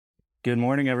Good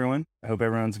morning, everyone. I hope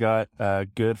everyone's got a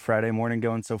good Friday morning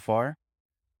going so far.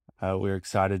 We're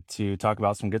excited to talk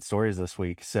about some good stories this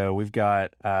week. So, we've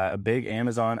got a big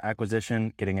Amazon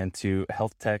acquisition getting into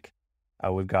health tech.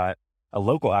 We've got a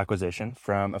local acquisition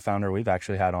from a founder we've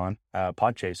actually had on,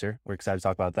 Podchaser. We're excited to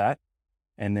talk about that.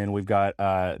 And then we've got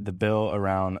the bill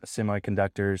around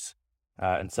semiconductors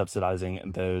and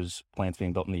subsidizing those plants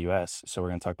being built in the US. So, we're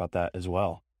going to talk about that as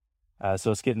well.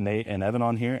 So let's get Nate and Evan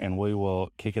on here and we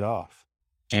will kick it off.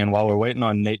 And while we're waiting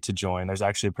on Nate to join, there's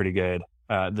actually a pretty good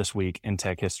this week in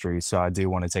tech history. So I do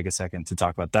want to take a second to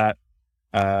talk about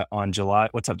that. On July,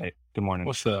 what's up, Nate? Good morning.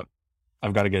 What's up?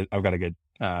 I've got a good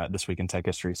this week in tech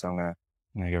history. So I'm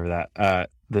gonna go over that.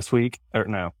 This week, or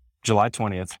no, July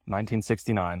 20th,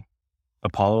 1969,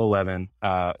 Apollo 11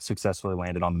 successfully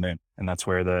landed on the moon. And that's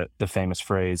where the famous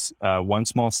phrase, one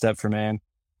small step for man,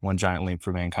 one giant leap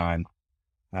for mankind.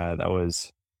 That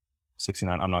was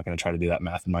 69. I'm not going to try to do that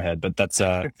math in my head, but that's,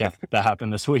 that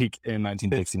happened this week in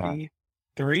 1969.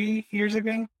 3 years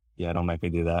ago, Yeah, don't make me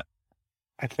do that.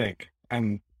 I think.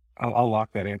 I'll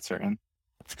lock that answer in.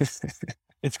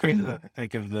 It's crazy to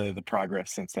think of the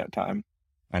progress since that time.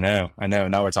 I know.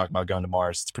 Now we're talking about going to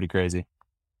Mars. It's pretty crazy.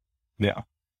 Yeah.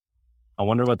 I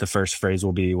wonder what the first phrase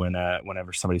will be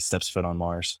whenever somebody steps foot on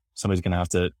Mars. Somebody's going to have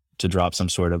to drop some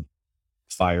sort of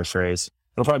fire phrase.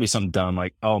 It'll probably be something dumb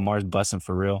like, "Oh, Mars blessing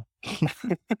for real."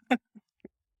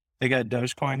 They got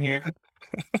Dogecoin here.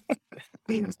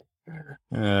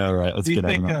 All right, let's Do you get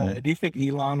think Evan on. do you think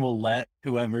Elon will let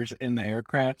whoever's in the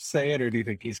aircraft say it, or do you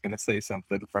think he's going to say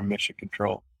something from Mission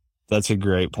Control? That's a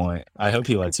great point. I hope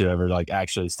he lets whoever like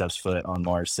actually steps foot on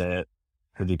Mars say it.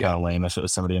 It'd be kind of lame if it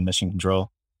was somebody in mission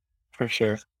control. For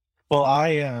sure. Well,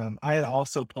 I had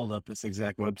also pulled up this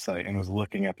exact website and was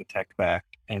looking at the tech back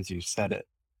as you said it,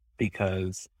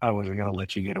 because I wasn't going to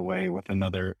let you get away with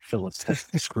another Phillips head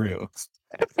screw.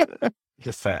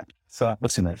 Just that. So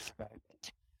What's in it?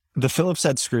 The Phillips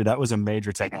head screw, that was a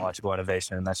major technological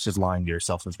innovation, and that's just lying to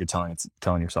yourself if you're telling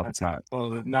yourself it's not.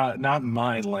 well, not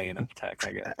my lane of tech,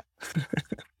 I guess.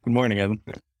 Good morning, Evan.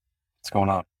 What's going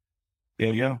on?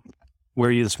 There you go. Where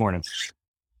are you this morning?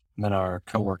 I'm in our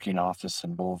co-working office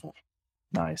in Louisville.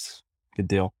 Nice. Good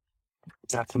deal.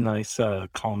 Got some nice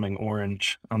calming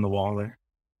orange on the wall there.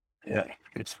 Yeah,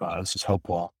 good spot. This is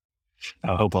Hopewell.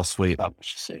 Oh, Hopewell Sweet. Not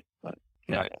much to see, but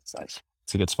yeah, it's nice.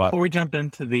 It's a good spot. Before we jump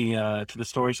into the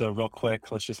stories, though, real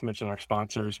quick, let's just mention our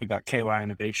sponsors. We got KY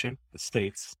Innovation, the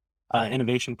state's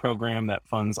innovation program that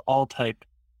funds all type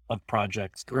of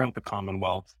projects throughout the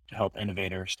Commonwealth to help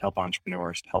innovators, to help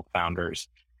entrepreneurs, to help founders.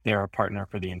 They're our partner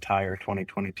for the entire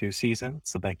 2022 season,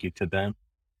 so thank you to them.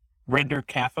 Render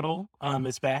Capital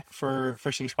is back for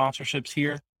some sponsorships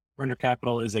here. Render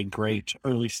Capital is a great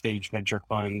early stage venture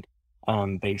fund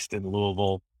based in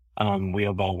Louisville. We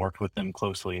have all worked with them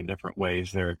closely in different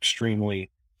ways. They're extremely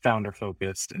founder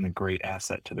focused and a great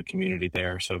asset to the community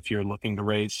there. So if you're looking to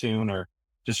raise soon or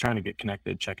just trying to get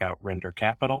connected, check out Render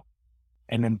Capital.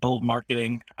 And then Bold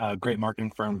Marketing, a great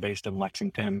marketing firm based in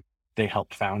Lexington. They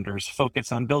help founders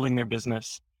focus on building their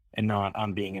business and not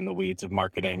on being in the weeds of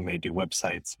marketing. They do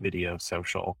websites, video,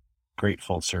 social, great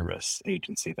full service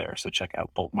agency there. So check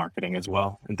out Bolt Marketing as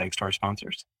well. And thanks to our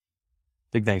sponsors.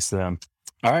 Big thanks to them.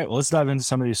 All right, well, let's dive into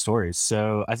some of these stories.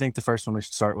 So I think the first one we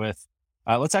should start with,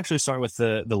 let's actually start with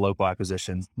the local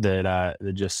acquisition that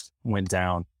just went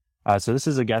down. So this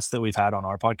is a guest that we've had on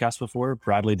our podcast before,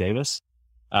 Bradley Davis.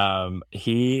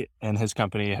 He and his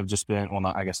company have just been, well,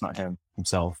 I guess not him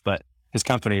himself, but his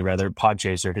company rather,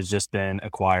 Podchaser, has just been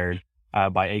acquired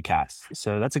by Acast.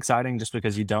 So that's exciting just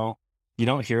because you don't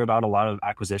hear about a lot of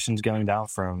acquisitions going down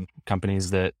from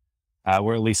companies that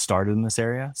were at least started in this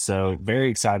area. So very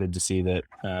excited to see that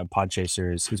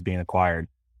Podchaser is being acquired.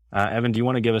 Evan, do you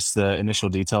want to give us the initial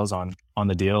details on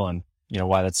the deal and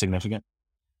why that's significant?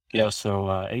 Yeah, so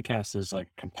Acast is like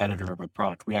a competitor of a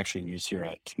product we actually use here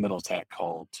at Middle Tech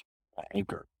called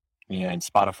Anchor. And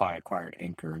Spotify acquired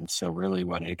Anchor. And so really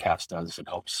what Acast does is it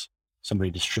helps somebody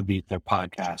distribute their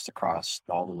podcast across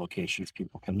all the locations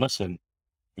people can listen.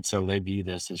 And so they view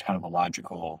this as kind of a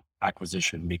logical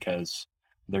acquisition because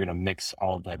they're going to mix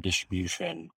all of that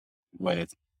distribution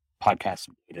with podcast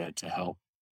data to help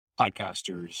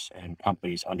podcasters and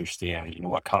companies understand,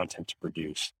 what content to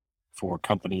produce for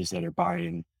companies that are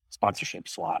buying sponsorship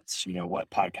slots, what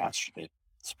podcasts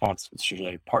should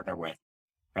they partner with.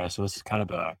 So this is kind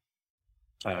of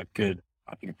a good,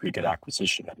 I think a pretty good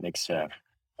acquisition that makes a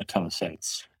ton of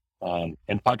sense. And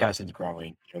podcasting is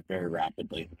growing very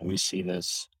rapidly. And we see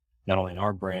this not only in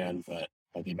our brand, but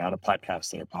the amount of podcasts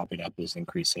that are popping up is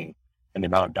increasing, and the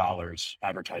amount of dollars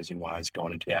advertising wise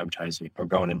going into advertising or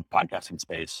going into podcasting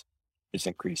space is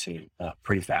increasing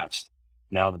pretty fast.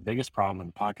 Now, the biggest problem in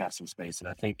the podcasting space, and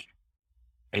I think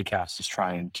Acast is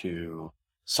trying to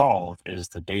solve, is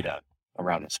the data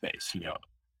around the space.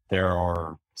 There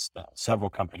are several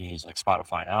companies like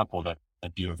Spotify and Apple that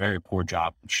do a very poor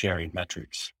job of sharing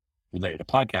metrics related to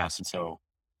podcasts. And so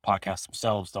podcasts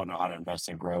themselves don't know how to invest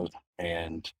in growth,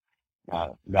 and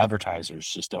the advertisers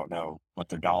just don't know what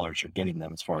their dollars are getting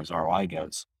them as far as ROI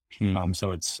goes.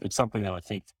 So it's something that I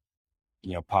think,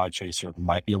 Podchaser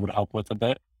might be able to help with a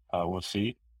bit. We'll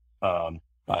see. But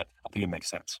I think it makes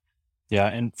sense. Yeah.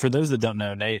 And for those that don't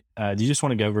know, Nate, do you just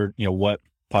want to go over, what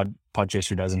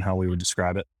Podchaser does and how we would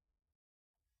describe it?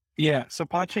 Yeah. So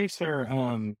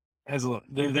Podchaser has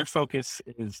their focus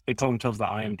is, they call themselves the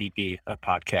IMDb of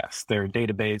podcasts. Their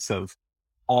database of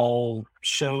all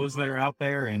shows that are out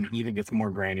there, and even gets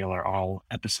more granular, all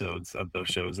episodes of those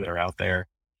shows that are out there.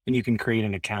 And you can create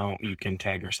an account. You can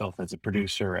tag yourself as a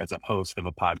producer, as a host of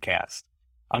a podcast.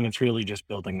 It's really just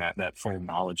building that full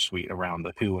knowledge suite around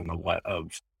the who and the what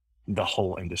of the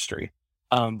whole industry.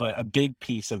 But a big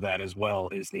piece of that as well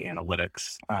is the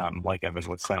analytics. Like Evan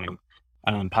was saying,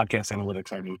 podcast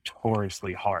analytics are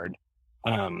notoriously hard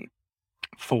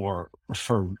for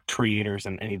creators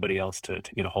and anybody else to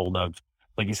get a hold of.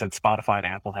 Like you said, Spotify and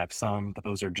Apple have some, but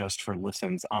those are just for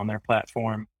listens on their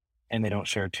platform, and they don't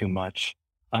share too much.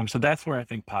 So that's where I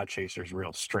think Podchaser's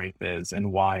real strength is,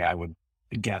 and why I would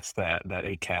guess that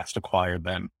Acast acquired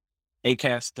them.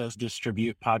 Acast does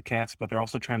distribute podcasts, but they're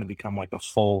also trying to become like a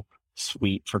full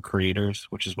suite for creators,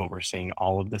 which is what we're seeing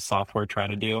all of this software try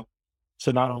to do.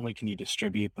 So not only can you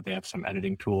distribute, but they have some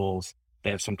editing tools.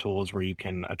 They have some tools where you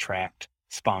can attract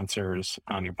sponsors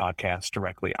on your podcast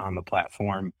directly on the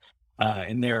platform.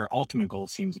 And their ultimate goal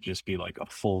seems to just be like a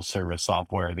full service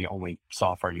software, the only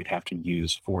software you'd have to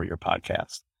use for your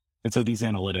podcast. And so these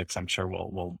analytics, I'm sure,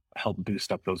 will help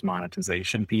boost up those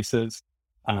monetization pieces,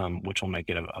 which will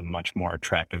make it a much more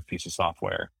attractive piece of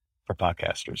software for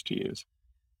podcasters to use.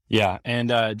 Yeah. And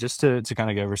just to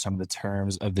kind of go over some of the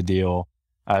terms of the deal.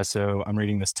 So I'm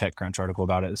reading this TechCrunch article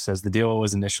about it. It says the deal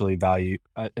was initially values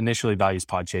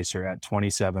Podchaser at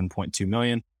 $27.2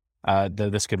 million. Though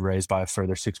this could raise by a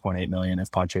further $6.8 million if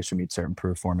Podchaser meets certain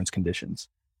performance conditions.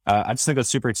 I just think that's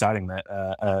super exciting that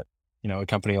a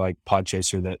company like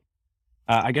Podchaser that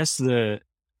I guess the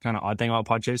kind of odd thing about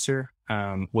Podchaser,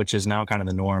 which is now kind of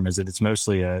the norm, is that it's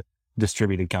mostly a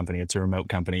distributed company. It's a remote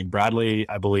company. Bradley,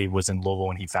 I believe, was in Louisville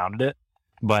when he founded it,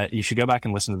 but you should go back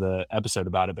and listen to the episode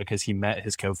about it, because he met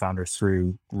his co-founder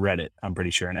through Reddit, I'm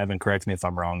pretty sure. And Evan, correct me if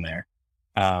I'm wrong there.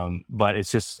 But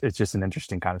it's just an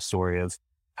interesting kind of story of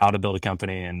how to build a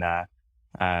company and,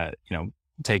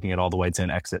 taking it all the way to an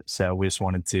exit. So we just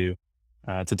wanted to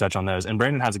touch on those. And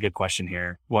Brandon has a good question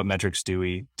here. What metrics do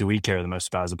we care the most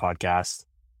about as a podcast?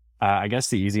 I guess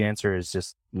the easy answer is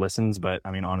just listens, but I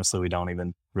mean, honestly, we don't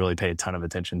even really pay a ton of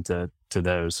attention to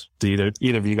those. Do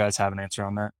either of you guys have an answer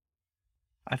on that?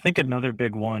 I think another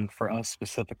big one for us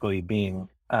specifically, being,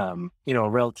 a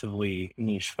relatively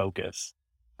niche focus,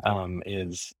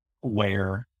 is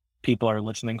where people are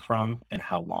listening from and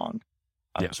how long.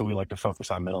 So we like to focus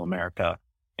on Middle America.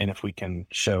 And if we can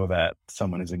show that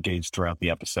someone is engaged throughout the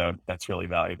episode, that's really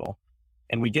valuable.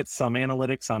 And we get some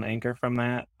analytics on Anchor from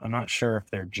that. I'm not sure if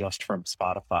they're just from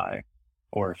Spotify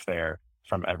or if they're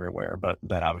from everywhere, but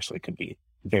that obviously could be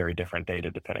very different data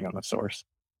depending on the source.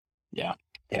 Yeah,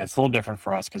 it's a little different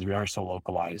for us because we are so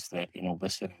localized that,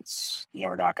 listens,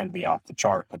 are not going to be off the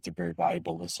chart, but they're very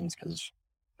valuable listens because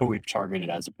we've targeted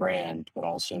as a brand, but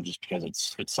also just because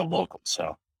it's so local.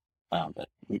 So, but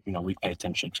we pay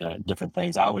attention to different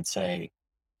things. I would say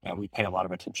we pay a lot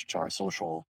of attention to our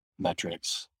social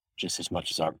metrics just as much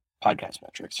as our podcast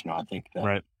metrics. I think that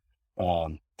Right.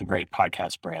 The great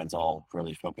podcast brands all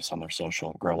really focus on their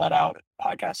social and grow that out.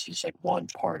 Podcasts is like one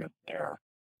part of their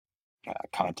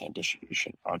content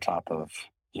distribution on top of,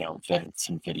 events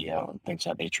and video and things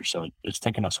of that nature. So it's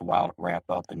taken us a while to ramp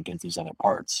up and get these other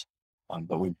parts.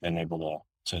 But we've been able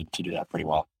to do that pretty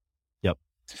well. Yep,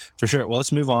 for sure. Well,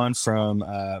 let's move on from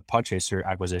Podchaser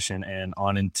acquisition and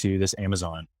on into this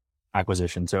Amazon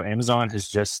acquisition. So Amazon has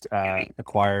just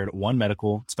acquired One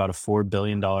Medical. It's about a $4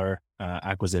 billion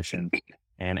acquisition,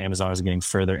 and Amazon is getting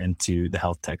further into the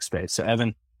health tech space. So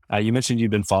Evan, you mentioned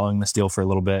you've been following this deal for a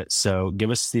little bit. So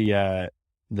give us the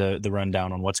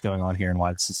rundown on what's going on here and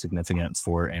why this is significant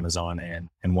for Amazon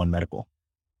and One Medical.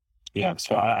 Yeah,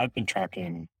 so I've been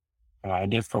tracking. I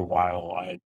did for a while.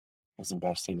 I was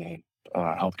investing in a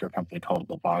healthcare company called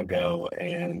Livongo,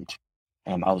 and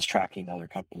I was tracking other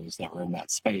companies that were in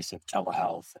that space of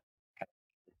telehealth,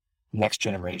 next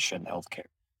generation healthcare.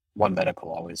 One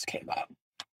Medical always came up.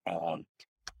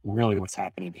 really what's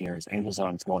happening here is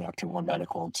Amazon's going after One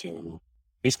Medical to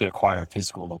basically acquire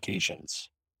physical locations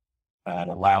and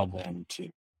allow them to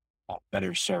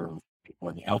better serve people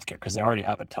in the healthcare because they already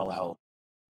have a telehealth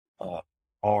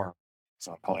arm,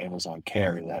 so called Amazon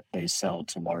Care, that they sell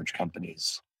to large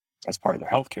companies as part of their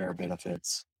healthcare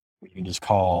benefits. Where you can just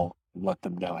call, and let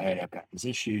them know, hey, I've got these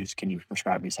issues. Can you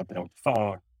prescribe me something over the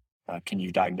phone? Can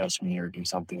you diagnose me or do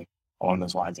something along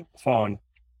those lines over the phone?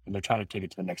 And they're trying to take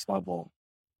it to the next level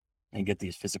and get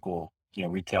these physical,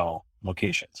 retail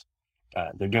locations.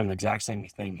 They're doing the exact same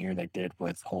thing here they did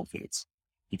with Whole Foods.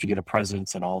 If you get a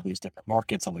presence in all these different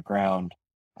markets on the ground,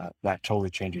 that totally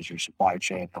changes your supply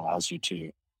chain, allows you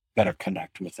to better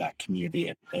connect with that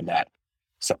community and that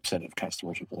subset of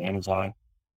customers within Amazon.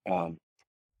 Um,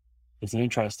 it's an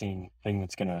interesting thing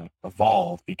that's going to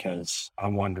evolve because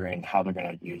I'm wondering how they're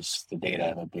going to use the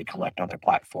data that they collect on their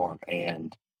platform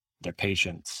and their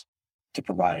patients to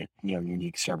provide,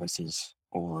 unique services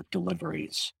or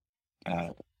deliveries.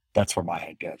 That's where my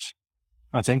head goes.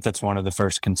 I think that's one of the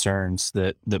first concerns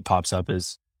that pops up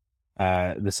is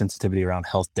the sensitivity around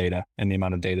health data and the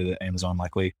amount of data that Amazon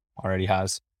likely already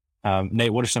has.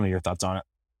 Nate, what are some of your thoughts on it?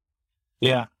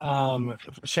 Yeah.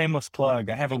 Shameless plug.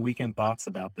 I have a weekend thoughts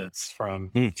about this from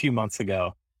a few months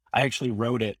ago. I actually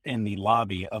wrote it in the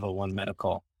lobby of a One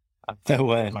Medical. No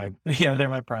way. They're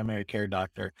my primary care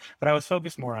doctor, but I was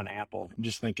focused more on Apple,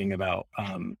 just thinking about,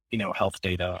 health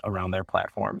data around their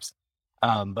platforms.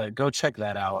 But go check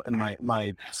that out. And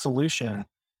my solution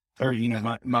or,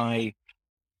 my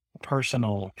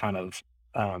personal kind of,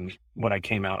 what I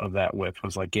came out of that with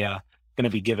was like, yeah, going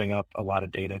to be giving up a lot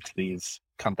of data to these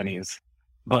companies.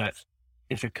 But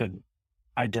if it could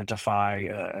identify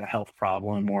a health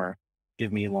problem or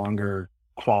give me longer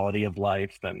quality of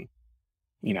life, then,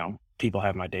 people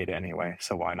have my data anyway.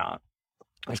 So why not?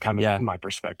 That's kind of my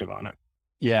perspective on it.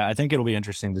 Yeah, I think it'll be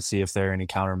interesting to see if there are any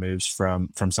counter moves from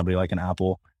somebody like an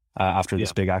Apple after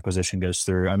this big acquisition goes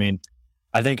through. I mean,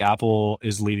 I think Apple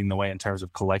is leading the way in terms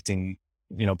of collecting,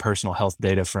 personal health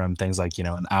data from things like,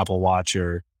 an Apple Watch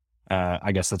or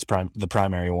I guess that's the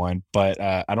primary one. But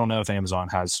I don't know if Amazon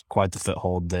has quite the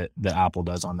foothold that Apple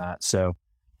does on that. So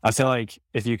I feel like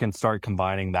if you can start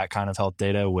combining that kind of health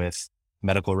data with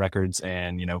medical records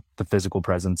and, the physical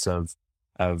presence of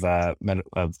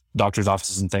doctors'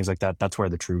 offices and things like that, that's where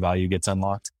the true value gets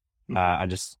unlocked. I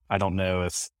don't know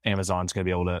if Amazon's going to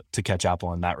be able to catch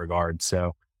Apple in that regard.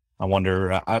 So I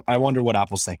wonder what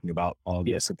Apple's thinking about all of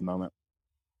this at the moment.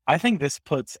 I think this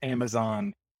puts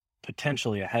Amazon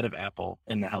potentially ahead of Apple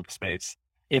in the health space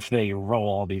if they roll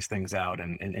all these things out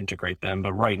and integrate them.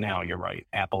 But right now, you're right.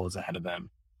 Apple is ahead of them.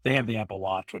 They have the Apple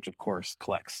Watch, which of course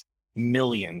collects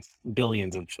billions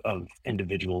of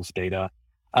individuals' data.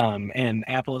 And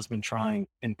Apple has been trying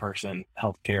in-person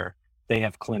healthcare. They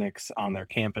have clinics on their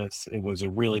campus. It was a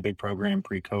really big program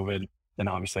pre-COVID. Then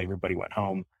obviously everybody went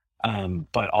home.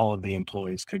 But all of the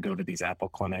employees could go to these Apple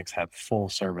clinics, have full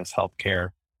service healthcare.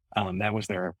 That was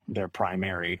their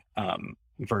primary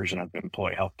version of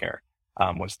employee healthcare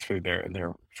was through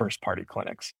their first party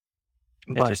clinics.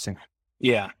 Interesting.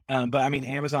 Yeah. But I mean,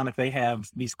 Amazon, if they have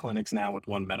these clinics now with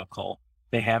One Medical,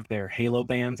 they have their Halo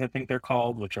bands, I think they're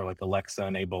called, which are like Alexa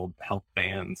enabled health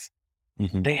bands.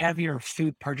 Mm-hmm. They have your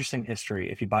food purchasing history.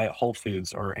 If you buy at Whole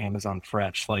Foods or Amazon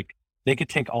Fresh, like they could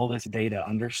take all this data,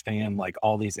 understand like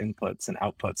all these inputs and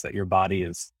outputs that your body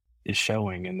is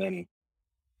showing, and then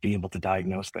be able to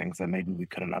diagnose things that maybe we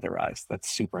couldn't otherwise. That's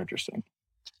super interesting.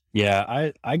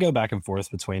 Yeah, I go back and forth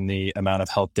between the amount of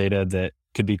health data that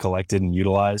could be collected and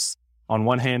utilized. On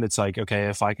one hand, it's like, okay,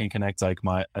 if I can connect like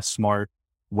a smart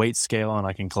weight scale and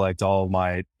I can collect all of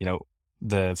my,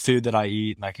 the food that I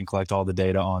eat, and I can collect all the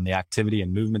data on the activity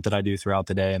and movement that I do throughout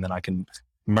the day, and then I can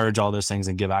merge all those things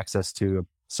and give access to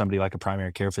somebody like a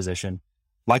primary care physician,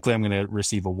 likely I'm going to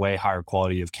receive a way higher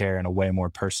quality of care and a way more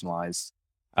personalized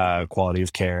quality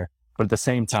of care. But at the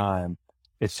same time,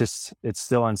 it's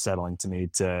still unsettling to me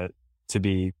to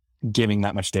be giving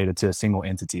that much data to a single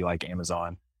entity like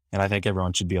Amazon. And I think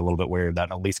everyone should be a little bit wary of that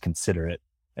and at least consider it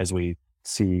as we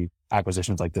see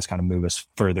acquisitions like this kind of move us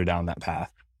further down that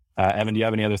path. Evan, do you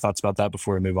have any other thoughts about that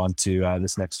before we move on to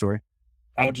this next story?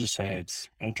 I would just say it's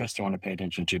an interesting one to pay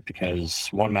attention to because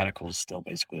One Medical is still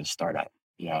basically a startup.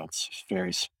 It's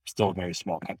still a very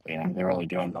small company, and they're only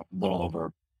doing a little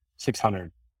over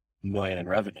 600 million in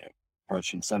revenue,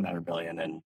 approaching 700 billion,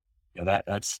 and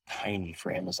that's tiny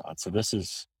for Amazon. So this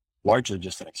is largely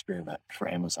just an experiment for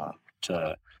Amazon.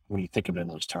 When you think of it in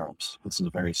those terms, this is a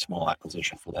very small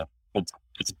acquisition for them.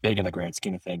 It's big in the grand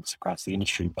scheme of things across the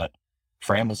industry, but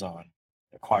for Amazon,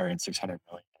 acquiring 600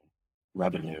 million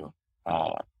revenue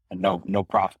and no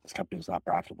profit, this company is not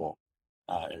profitable.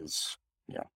 is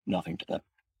nothing to them.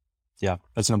 Yeah,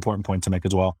 that's an important point to make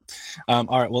as well. All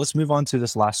right, well, let's move on to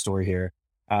this last story here.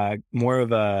 More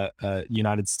of a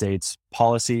United States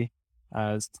policy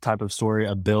type of story,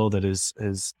 a bill that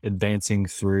is advancing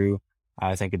through.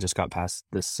 I think it just got past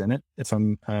the Senate, if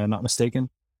I'm not mistaken,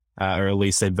 or at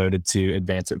least they voted to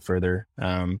advance it further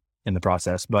in the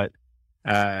process. But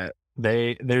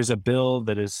there's a bill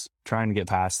that is trying to get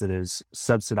passed that is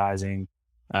subsidizing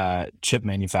chip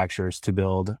manufacturers to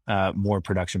build more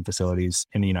production facilities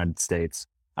in the United States.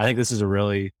 I think this is a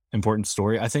really important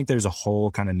story. I think there's a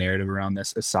whole kind of narrative around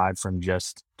this aside from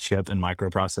just chip and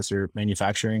microprocessor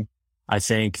manufacturing. I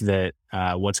think that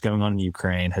what's going on in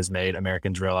Ukraine has made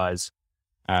Americans realize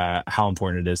how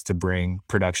important it is to bring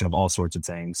production of all sorts of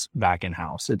things back in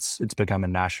house. It's become a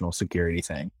national security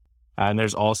thing, and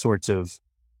there's all sorts of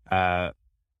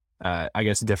I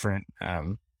guess different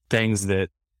things that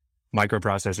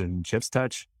microprocessors and chips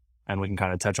touch, and we can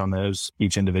kind of touch on those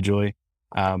each individually.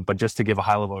 But just to give a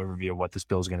high level overview of what this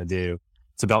bill is going to do,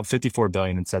 it's about $54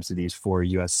 billion in subsidies for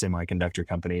U.S. semiconductor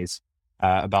companies.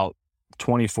 About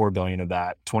 $24 billion of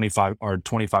that,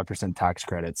 25% tax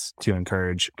credits to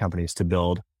encourage companies to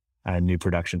build new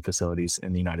production facilities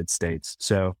in the United States.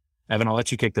 So, Evan, I'll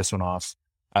let you kick this one off.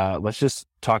 Let's just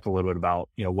talk a little bit about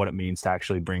what it means to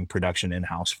actually bring production in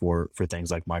house for things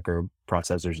like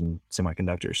microprocessors and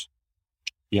semiconductors.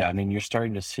 Yeah, I mean, you're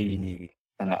starting to see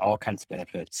all kinds of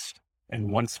benefits. And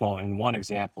one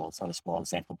example, it's not a small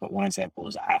example, but one example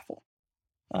is Apple.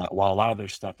 While a lot of their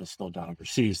stuff is still done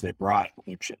overseas, they brought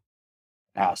new chip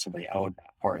house, so they own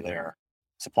part of their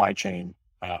supply chain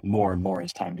more and more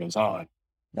as time goes on.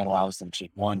 That allows them to,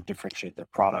 one, differentiate their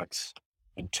products,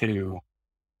 and two,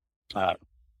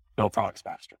 build products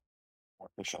faster, more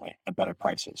efficiently, at better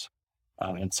prices.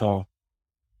 And so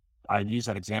I use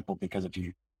that example because if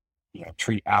you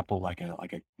treat Apple like a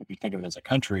if you think of it as a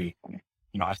country,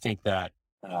 I think that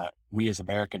we as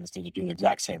Americans need to do the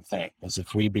exact same thing. As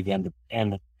if we begin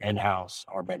to in-house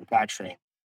our manufacturing,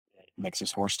 it makes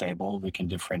us more stable. We can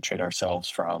differentiate ourselves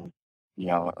from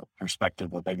a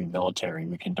perspective of maybe military.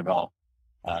 We can develop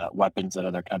weapons that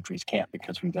other countries can't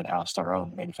because we've in-housed our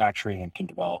own manufacturing and can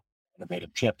develop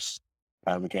innovative chips.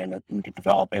 We can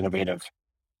develop innovative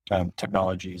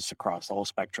technologies across all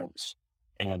spectrums.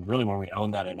 And really, when we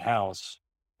own that in-house,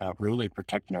 we're really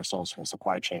protecting ourselves from a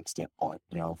supply chain standpoint.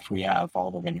 If we have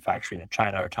all the manufacturing in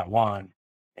China or Taiwan,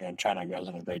 and China goes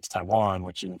and invades Taiwan,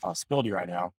 which is a possibility right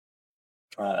now,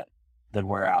 then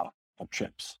we're out of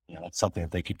chips. That's something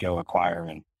that they could go acquire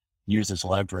and use as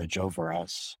leverage over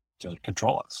us to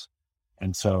control us.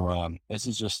 And so this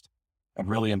is just a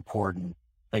really important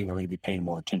thing that we need to be paying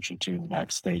more attention to in the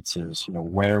United States is,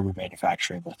 where are we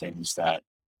manufacturing the things that,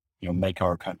 make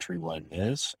our country what it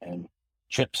is. And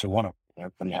chips are one of them.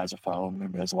 Everybody has a phone,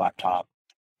 everybody has a laptop,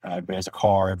 everybody has a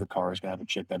car, every car is going to have a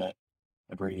chip in it.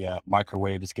 Every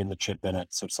microwave is getting a chip in it.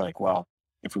 So it's like, well,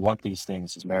 if we want these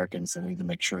things as Americans, then we need to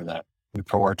make sure that we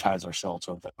prioritize ourselves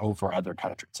over other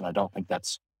countries. And I don't think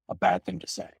that's a bad thing to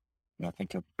say. I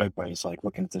think everybody's like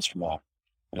looking at this from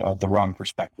the wrong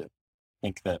perspective. I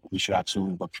think that we should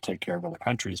absolutely look to take care of other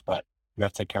countries, but we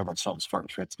have to take care of ourselves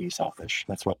first. We have to be selfish.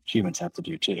 That's what humans have to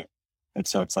do too. And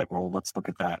so it's like, well, let's look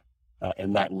at that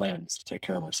in that lens to take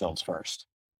care of ourselves first.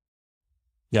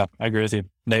 Yeah, I agree with you.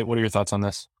 Nate, what are your thoughts on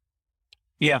this?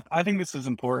 Yeah, I think this is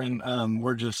important.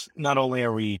 We're just, not only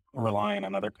are we relying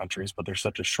on other countries, but there's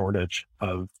such a shortage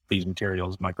of these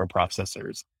materials,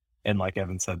 microprocessors. And like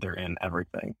Evan said, they're in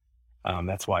everything.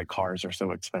 That's why cars are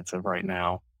so expensive right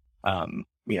now.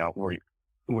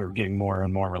 We're getting more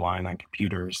and more reliant on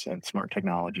computers and smart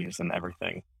technologies and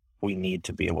everything. We need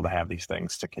to be able to have these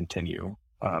things to continue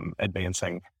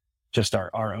advancing just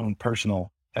our own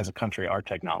personal, as a country, our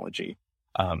technology,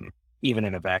 even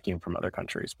in a vacuum from other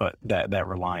countries. But that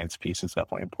reliance piece is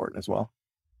definitely important as well.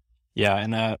 Yeah,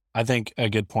 and I think a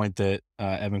good point that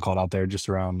Evan called out there just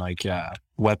around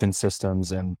weapon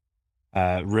systems and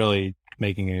really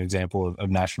making an example of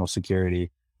national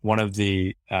security. One of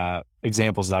the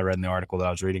examples that I read in the article that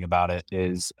I was reading about it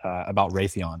is about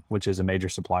Raytheon, which is a major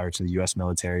supplier to the U.S.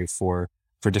 military for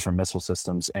different missile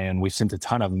systems. And we sent a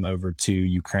ton of them over to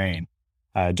Ukraine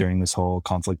during this whole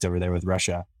conflict over there with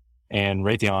Russia. And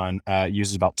Raytheon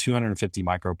uses about 250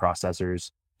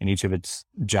 microprocessors in each of its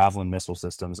Javelin missile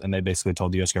systems. And they basically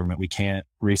told the U.S. government, we can't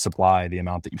resupply the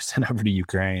amount that you sent over to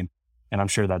Ukraine. And I'm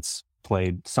sure that's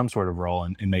played some sort of role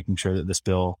in making sure that this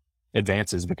bill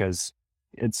advances, because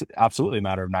it's absolutely a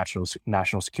matter of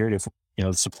national security. If,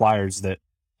 the suppliers that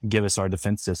give us our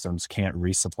defense systems can't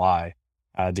resupply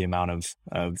the amount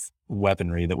of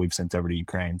weaponry that we've sent over to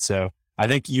Ukraine. So I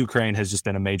think Ukraine has just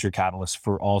been a major catalyst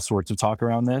for all sorts of talk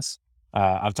around this.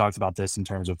 I've talked about this in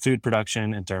terms of food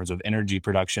production, in terms of energy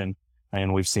production,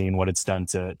 and we've seen what it's done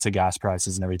to gas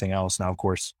prices and everything else. Now, of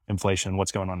course, inflation,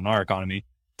 what's going on in our economy,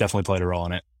 definitely played a role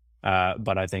in it.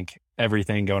 But I think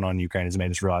everything going on in Ukraine has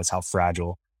made us realize how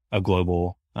fragile a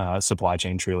global supply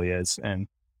chain truly is, and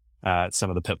some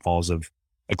of the pitfalls of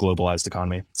a globalized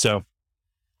economy. So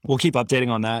we'll keep updating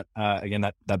on that. Again,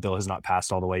 that bill has not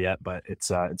passed all the way yet, but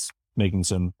it's making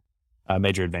some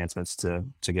major advancements to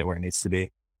get where it needs to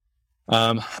be.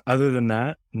 Other than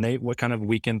that, Nate, what kind of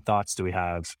weekend thoughts do we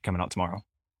have coming out tomorrow?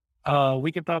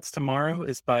 Weekend Thoughts tomorrow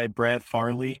is by Brad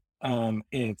Farley.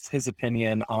 It's his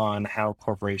opinion on how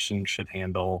corporations should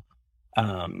handle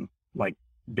like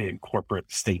big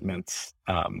corporate statements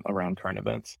around current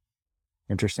events.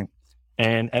 Interesting.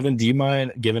 And Evan, do you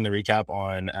mind giving the recap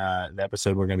on the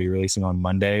episode we're going to be releasing on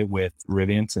Monday with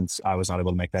Rivian, since I was not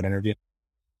able to make that interview?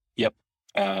 Yep.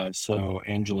 So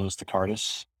Angelos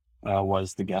Takardis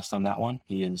was the guest on that one.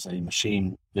 He is a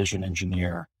machine vision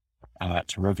engineer at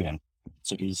Rivian.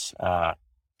 So he's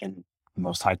in the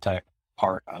most high-tech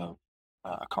part of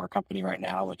a car company right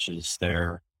now, which is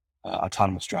their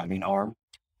autonomous driving arm.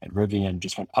 And Rivian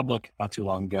just went public not too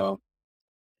long ago.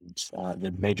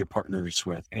 They're major partners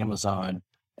with Amazon,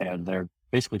 and they're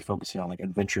basically focusing on like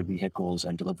adventure vehicles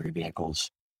and delivery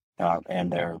vehicles.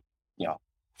 And they're,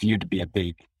 viewed to be a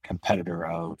big competitor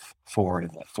of Ford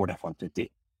and the Ford F-150.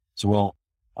 So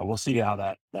we'll see how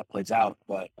that plays out.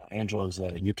 But Angelo's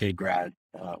a UK grad,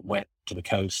 went to the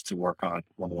coast to work on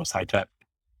one of the most high-tech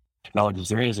technologies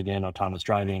there is, again, autonomous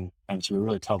driving. And so we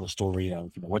really tell the story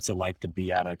of what's it like to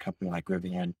be at a company like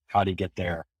Rivian, how do you get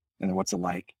there, and then what's it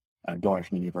like going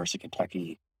from the University of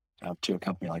Kentucky to a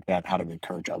company like that, how do we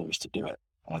encourage others to do it?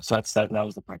 So that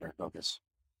was the primary focus.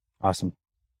 Awesome.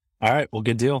 All right. Well,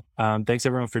 good deal. Thanks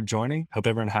everyone for joining. Hope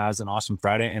everyone has an awesome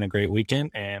Friday and a great weekend,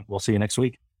 and we'll see you next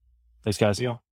week. Thanks, guys. See you.